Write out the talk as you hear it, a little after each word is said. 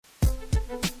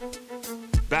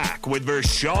back with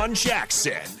Vershawn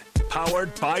Jackson.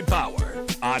 Powered by Bauer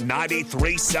on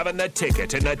 93.7 The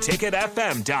Ticket and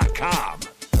theticketfm.com.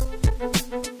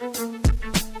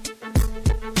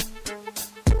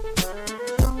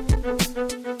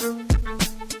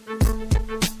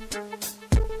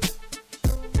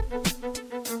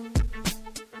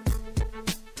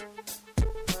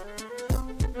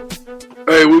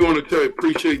 Hey, we want to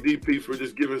appreciate DP for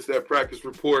just giving us that practice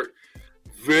report.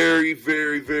 Very,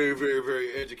 very, very, very,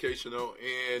 very educational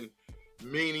and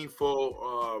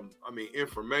meaningful.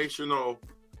 Informational.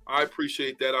 I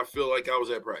appreciate that. I feel like I was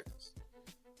at practice.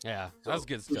 Yeah, that was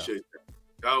good stuff. Appreciate that.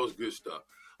 That was good stuff.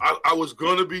 I was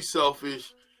going to be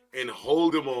selfish and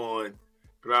hold him on,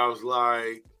 but I was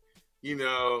like,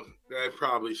 I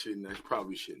probably shouldn't do that.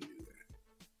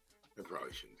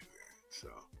 So,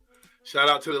 shout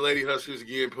out to the Lady Huskers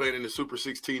again, playing in the Super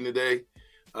 16 today.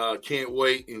 Can't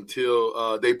wait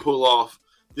until they pull off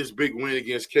this big win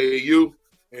against KU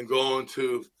and go on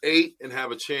to 8 and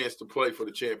have a chance to play for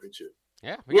the championship.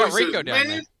 Yeah, we got Rico down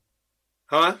there.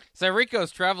 Huh? So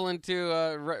Rico's traveling to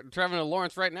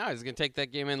Lawrence right now. He's going to take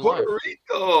that game in Puerto live.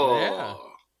 Rico. Yeah.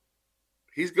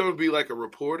 He's going to be like a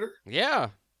reporter? Yeah.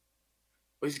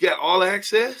 He's got all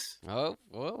access? Oh,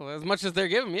 well, as much as they're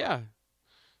giving him, yeah.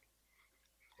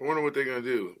 I wonder what they're going to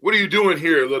do. What are you doing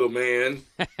here, little man?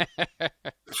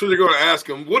 That's what they're going to ask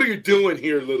him. What are you doing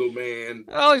here, little man?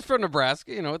 Oh, he's from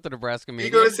Nebraska. You know what the Nebraska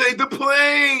means. You're going to say, the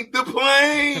plane.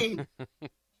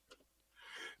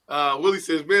 Willie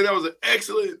says, man, that was an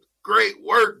excellent, great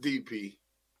work, DP.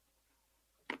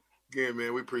 Again,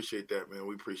 man, we appreciate that, man.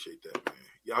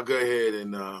 Y'all go ahead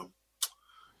and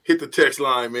hit the text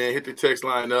line, man. Hit the text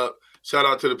line up. Shout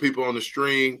out to the people on the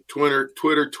stream, Twitter,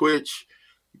 Twitch,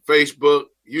 Facebook,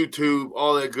 YouTube,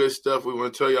 all that good stuff. We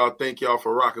want to tell y'all, thank y'all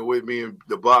for rocking with me and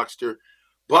the Boxster.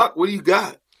 Buck, what do you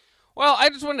got? Well, I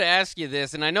just wanted to ask you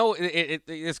this, and I know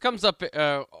this comes up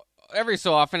every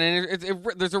so often, and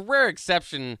there's a rare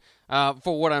exception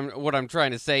for what I'm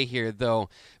trying to say here, though.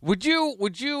 Would you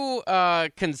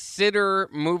consider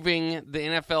moving the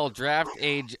NFL draft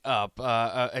age up?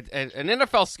 An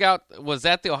NFL scout was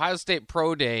at the Ohio State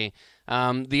Pro Day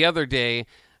the other day.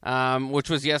 Which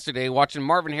was yesterday, watching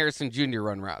Marvin Harrison Jr.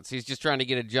 run routes. He's just trying to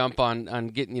get a jump on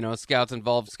getting scouts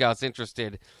involved, scouts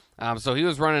interested. So he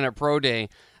was running at Pro Day.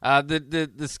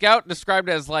 The scout described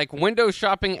it as like window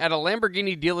shopping at a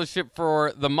Lamborghini dealership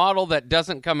for the model that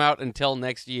doesn't come out until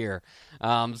next year.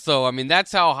 So, I mean,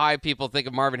 that's how high people think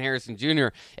of Marvin Harrison Jr.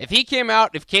 If he came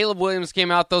out, if Caleb Williams came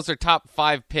out, those are top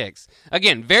 5 picks.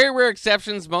 Again, very rare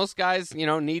exceptions. Most guys,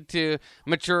 need to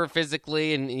mature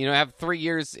physically and, have 3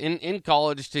 years in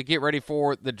college to get ready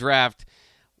for the draft.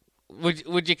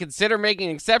 Would you consider making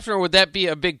an exception, or would that be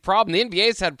a big problem? The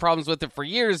NBA's had problems with it for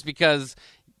years because,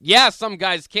 some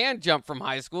guys can jump from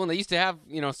high school, and they used to have,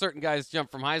 certain guys jump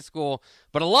from high school,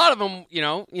 but a lot of them,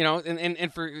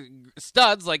 and for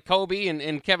studs like Kobe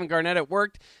and Kevin Garnett, it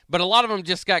worked, but a lot of them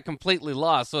just got completely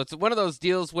lost. So it's one of those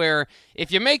deals where if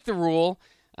you make the rule,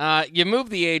 you move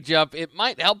the age up, it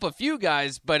might help a few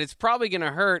guys, but it's probably going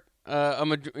to hurt,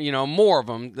 more of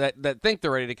them that think they're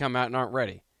ready to come out and aren't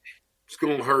ready. It's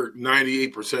going to hurt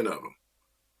 98% of them.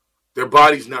 Their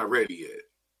body's not ready yet.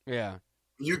 Yeah.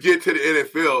 You get to the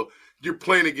NFL, you're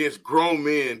playing against grown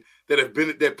men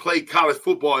that played college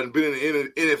football and been in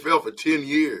the NFL for 10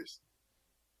 years.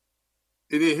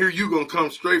 And then here you're going to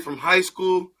come straight from high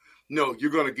school. No,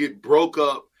 you're going to get broke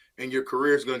up and your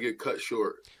career is going to get cut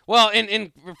short. Well,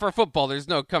 and for football, there's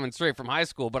no coming straight from high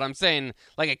school. But I'm saying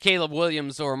like a Caleb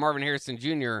Williams or Marvin Harrison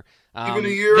Jr. Even a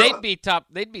year they'd be top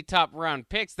round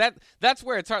picks. That's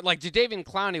where it's hard. Like Jadeveon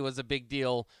Clowney was a big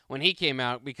deal when he came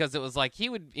out because it was like he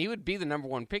would be the number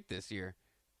 1 pick this year.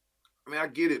 I mean, I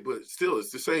get it, but still,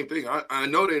 it's the same thing. I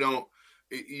know they don't.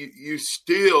 You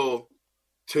still,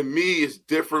 to me, is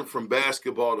different from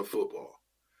basketball to football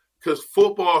because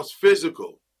football is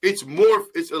physical. It's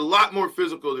a lot more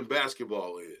physical than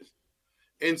basketball is.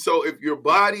 And so if your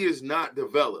body is not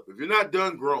developed, if you're not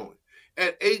done growing,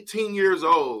 at 18 years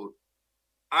old,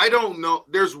 I don't know.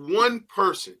 There's one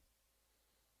person,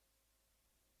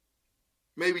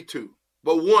 maybe 2,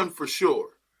 but 1 for sure,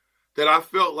 that I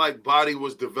felt like body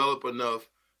was developed enough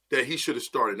that he should have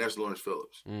started. And that's Lawrence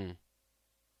Phillips.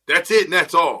 That's it, and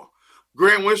that's all.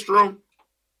 Grant Wistrom,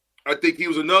 I think he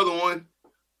was another one,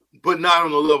 but not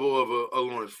on the level of a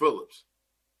Lawrence Phillips.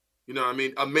 You know what I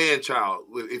mean? A man-child,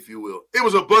 if you will. It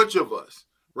was a bunch of us,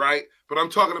 right? But I'm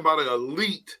talking about an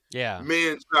elite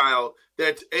man-child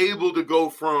that's able to go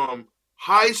from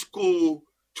high school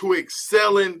to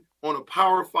excelling on a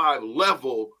Power 5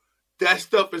 level. That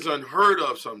stuff is unheard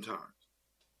of sometimes.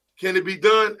 Can it be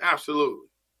done? Absolutely.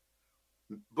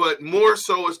 But more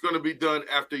so it's going to be done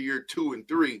after year 2 and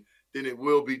 3 than it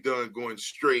will be done going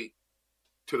straight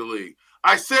to the league.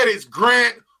 I said it's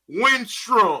Grant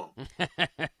Windstrom.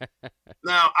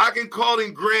 Now, I can call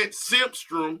him Grant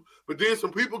Simpstrom, but then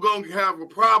some people going to have a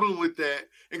problem with that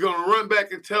and going to run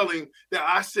back and tell him that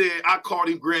I said I called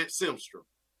him Grant Simpstrom.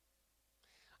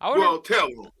 Tell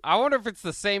him. I wonder if it's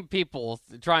the same people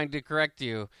trying to correct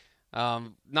you,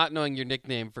 not knowing your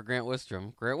nickname for Grant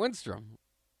Windstrom. Grant Windstrom.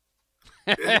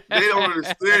 They don't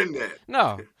understand that.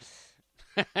 No.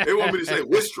 They want me to say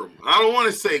Wistrom. I don't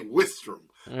want to say Wistrom.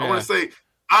 Yeah. I want to say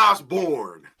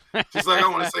Osborne. Just like I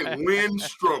want to say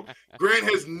Windstrom. Grant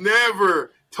has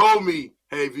never told me,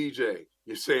 hey, VJ,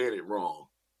 you're saying it wrong.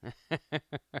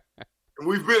 And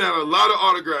we've been at a lot of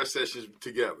autograph sessions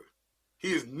together.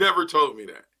 He has never told me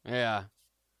that. Yeah.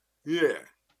 Yeah.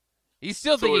 You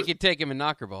still think you could take him in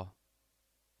knockerball?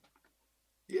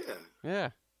 Yeah. Yeah.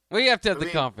 Well, you have to have the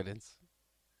confidence.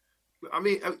 I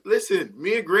mean, listen,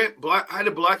 me and Grant, I had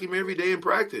to block him every day in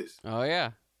practice. Oh,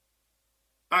 yeah.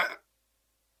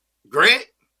 Grant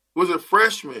was a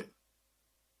freshman.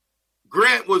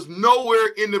 Grant was nowhere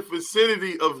in the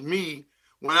vicinity of me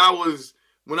when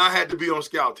I had to be on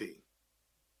scout team.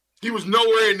 He was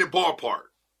nowhere in the ballpark.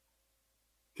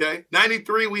 Okay?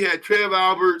 93, we had Trev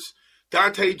Alberts,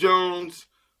 Dante Jones,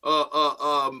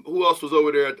 who else was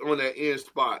over there on that end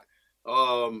spot?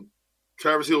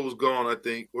 Travis Hill was gone, I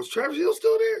think. Was Travis Hill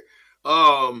still there?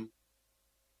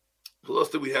 Who else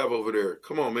did we have over there?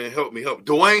 Come on, man. Help me.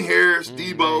 Dwayne Harris, Debo.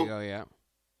 There you go, yeah.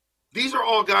 These are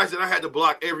all guys that I had to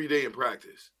block every day in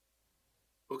practice.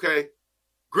 Okay?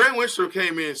 Grant Windstrom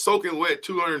came in soaking wet,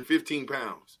 215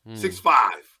 pounds, 6'5".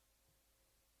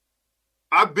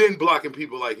 I've been blocking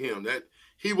people like him. That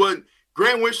he wasn't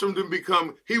Grant Windstrom didn't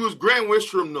become he was Grant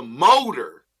Windstrom the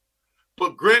motor,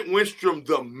 but Grant Windstrom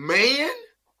the man,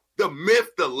 the myth,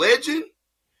 the legend,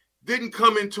 didn't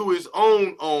come into his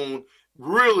own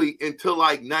really until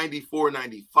like 94,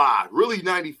 95. Really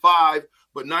 95,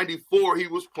 but 94 he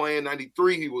was playing,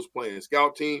 93 he was playing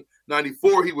scout team,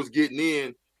 94 he was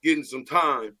getting some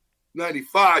time,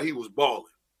 95 he was balling.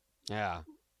 Yeah.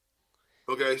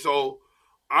 Okay, so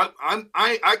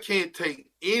I can't take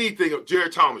anything of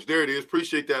Jared Thomas. There it is.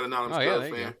 Appreciate that, anonymous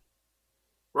fan.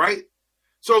 Right?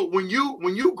 So when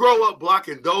you grow up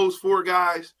blocking those four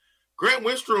guys, Grant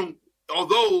Windstrom,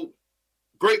 although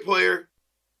great player.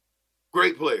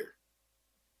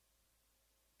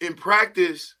 In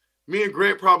practice, me and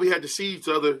Grant probably had to see each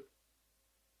other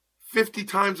 50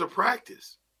 times a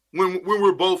practice. When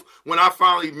I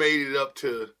finally made it up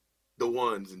to the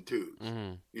ones and twos.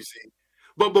 Mm-hmm. You see?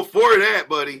 But before that,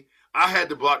 buddy, I had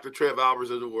to block the Trev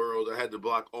Alberts of the world. I had to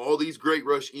block all these great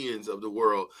rush ends of the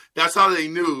world. That's how they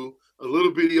knew a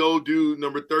little bitty old dude,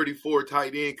 number 34,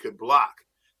 tight end, could block.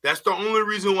 That's the only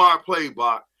reason why I played,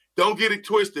 Bach. Don't get it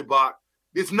twisted, Bach.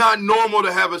 It's not normal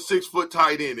to have a 6-foot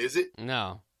tight end, is it?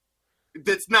 No.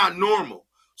 That's not normal.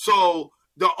 So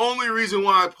the only reason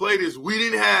why I played is we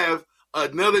didn't have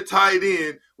another tight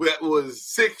end that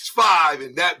was 6'5"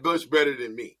 and that much better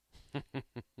than me.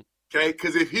 Okay,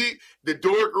 because if the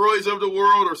Doric Roys of the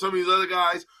world or some of these other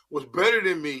guys was better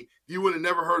than me, you would have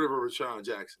never heard of a Rashawn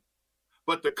Jackson.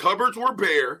 But the cupboards were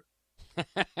bare.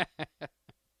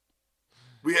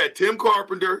 We had Tim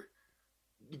Carpenter,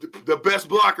 the best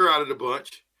blocker out of the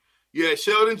bunch. You had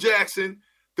Sheldon Jackson,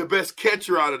 the best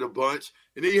catcher out of the bunch.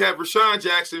 And then you have Rashawn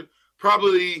Jackson,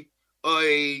 probably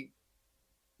a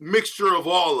mixture of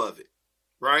all of it,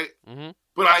 right? Mm-hmm.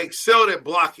 But I excelled at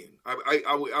blocking. I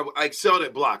excelled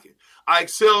at blocking. I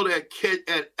excelled at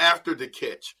after the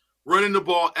catch, running the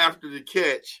ball after the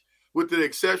catch, with the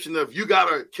exception of you got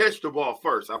to catch the ball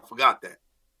first. I forgot that.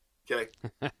 Okay,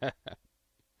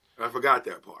 I forgot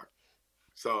that part.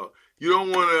 So you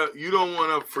don't want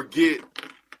to forget,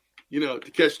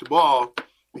 to catch the ball,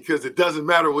 because it doesn't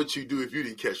matter what you do if you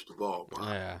didn't catch the ball. Bro.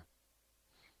 Yeah.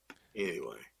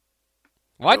 Anyway.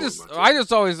 Well, I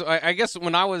just always, I guess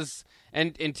when I was,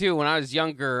 and too, when I was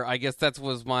younger, I guess that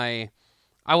was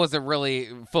I wasn't really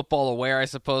football aware, I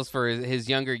suppose, for his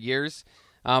younger years.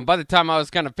 By the time I was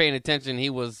kind of paying attention, he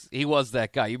was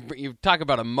that guy. You talk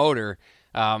about a motor.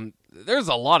 There's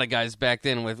a lot of guys back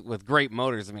then with great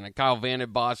motors. I mean, like Kyle Vanden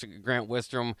Bosch, Grant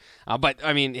Windstrom. But,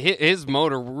 I mean, his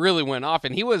motor really went off,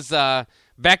 and he was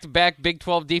back-to-back Big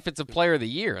 12 Defensive Player of the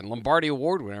Year and Lombardi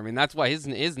Award winner. I mean, that's why his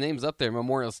name's up there in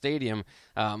Memorial Stadium.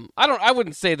 I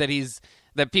wouldn't say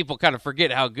that people kind of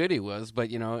forget how good he was,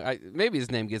 but, maybe his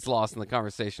name gets lost in the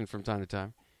conversation from time to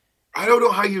time. I don't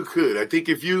know how you could. I think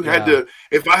if you had to,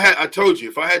 if I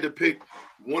had to pick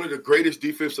one of the greatest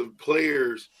defensive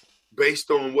players based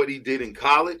on what he did in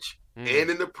college and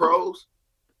in the pros,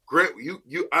 Grant,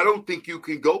 I don't think you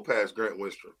can go past Grant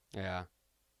Wistrom. Yeah.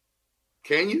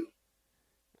 Can you?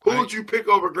 Who would you pick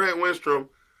over Grant Wistrom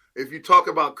if you talk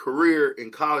about career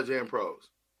in college and pros?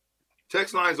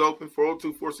 Text line's open,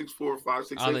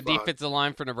 402-464-5685. On the defensive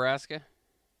line for Nebraska?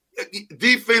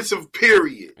 Defensive,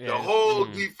 period. Yeah. The whole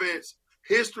defense,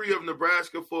 history of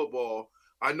Nebraska football.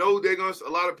 I know a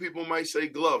lot of people might say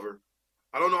Glover.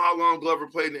 I don't know how long Glover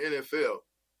played in the NFL,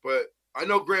 but I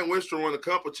know Grant Wistrom won a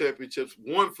couple championships,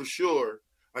 one for sure.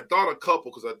 I thought a couple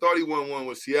because I thought he won one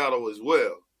with Seattle as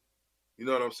well. You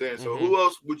know what I'm saying? So who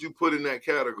else would you put in that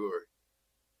category?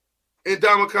 And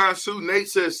Ndamukong Suh, Nate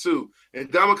says Suh.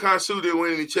 And Ndamukong Suh didn't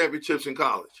win any championships in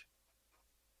college.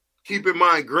 Keep in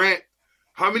mind, Grant,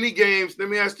 how many games, let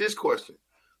me ask this question.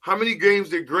 How many games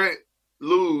did Grant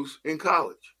lose in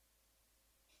college?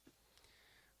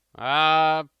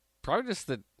 Probably just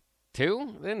the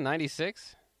 2, then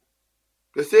 96.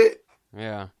 That's it?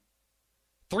 Yeah.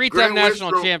 3-time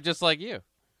national champ just like you.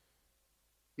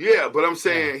 Yeah, but I'm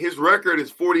saying his record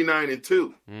is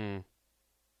 49-2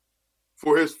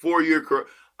 for his 4-year career.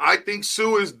 I think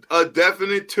Suh is a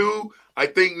definite 2. I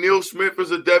think Neil Smith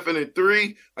is a definite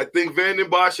 3. I think Vanden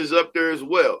Bosch is up there as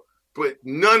well. But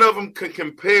none of them can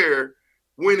compare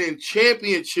winning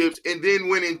championships and then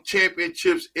winning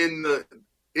championships in the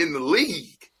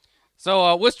league. So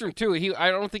Wistrom too. I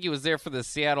don't think he was there for the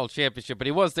Seattle championship, but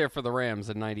he was there for the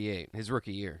Rams in '98, his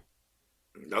rookie year.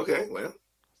 Okay, well,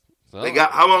 so,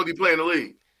 how long did he play in the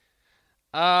league?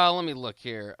 Let me look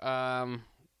here.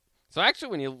 So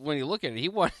actually, when you look at it, he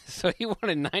won. So he won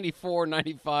in '94,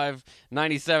 '95,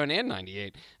 '97, and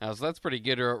 '98. So that's pretty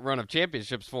good run of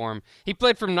championships for him. He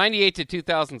played from '98 to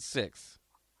 2006.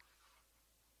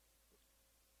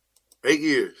 8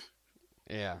 years.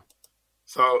 Yeah.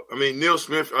 So, I mean, Neil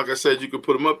Smith, like I said, you could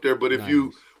put him up there. But if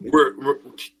you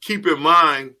keep in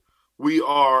mind, we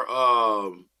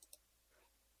are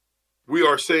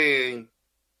saying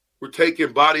we're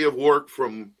taking body of work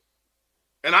from,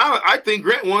 and I think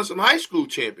Grant won some high school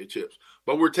championships,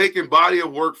 but we're taking body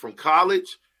of work from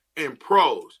college and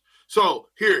pros. So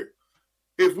here,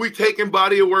 if we taking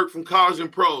body of work from college and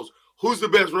pros, who's the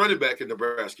best running back in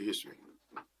Nebraska history?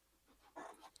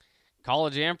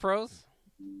 College and pros?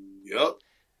 Yep.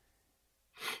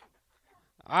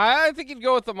 I think you'd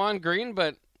go with Amon Green,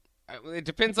 but it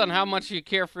depends on how much you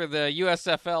care for the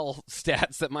USFL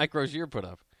stats that Mike Rozier put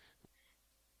up.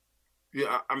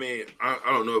 Yeah, I mean, I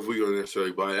don't know if we're going to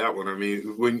necessarily buy that one. I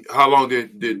mean, how long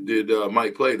did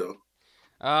Mike play, though?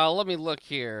 Let me look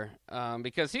here,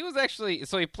 because he was actually –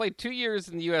 so he played 2 years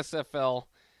in the USFL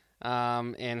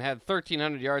and had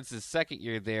 1,300 yards his second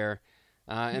year there,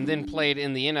 and then played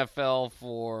in the NFL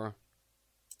for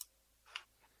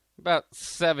about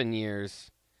 7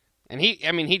 years. And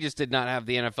he just did not have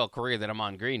the NFL career that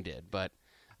Amon Green did. But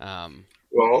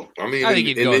well, I mean, I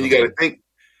think and then you got to think.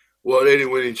 Well, they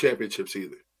didn't win any championships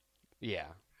either. Yeah.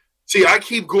 See, I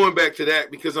keep going back to that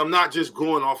because I'm not just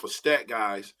going off of stat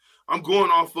guys. I'm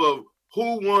going off of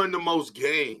who won the most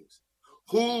games,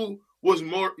 who was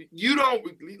more. You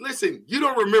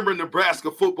don't remember Nebraska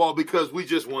football because we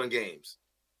just won games.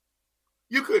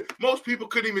 Most people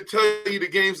couldn't even tell you the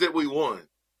games that we won.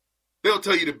 They'll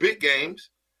tell you the big games.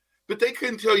 But they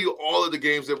couldn't tell you all of the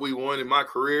games that we won in my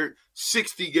career.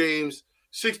 60 games,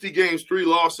 3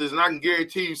 losses. And I can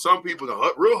guarantee you some people,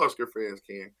 the real Husker fans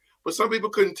can. But some people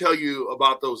couldn't tell you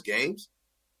about those games.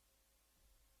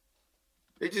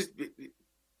 They just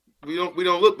 – we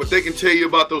don't look. But they can tell you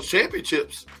about those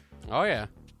championships. Oh, yeah.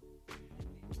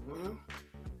 Well,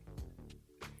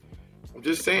 I'm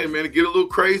just saying, man, it get a little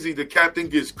crazy. The captain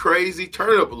gets crazy.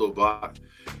 Turn it up a little bit.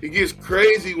 It gets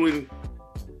crazy when –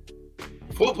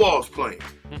 football's playing.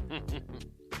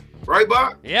 Right,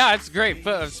 Bob? Yeah, it's great.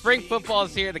 Spring football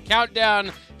is here. The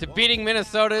countdown to beating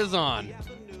Minnesota is on.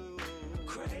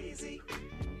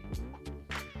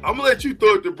 I'm going to let you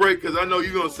throw it to break because I know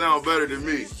you're going to sound better than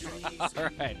me. All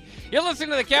right. You're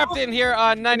listening to the captain here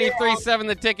on 93.7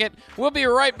 The Ticket. We'll be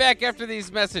right back after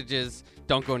these messages.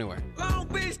 Don't go anywhere. Long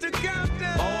Beach, the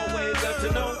captain. Always up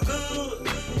to no good.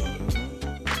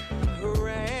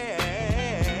 Hooray.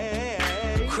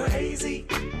 Crazy.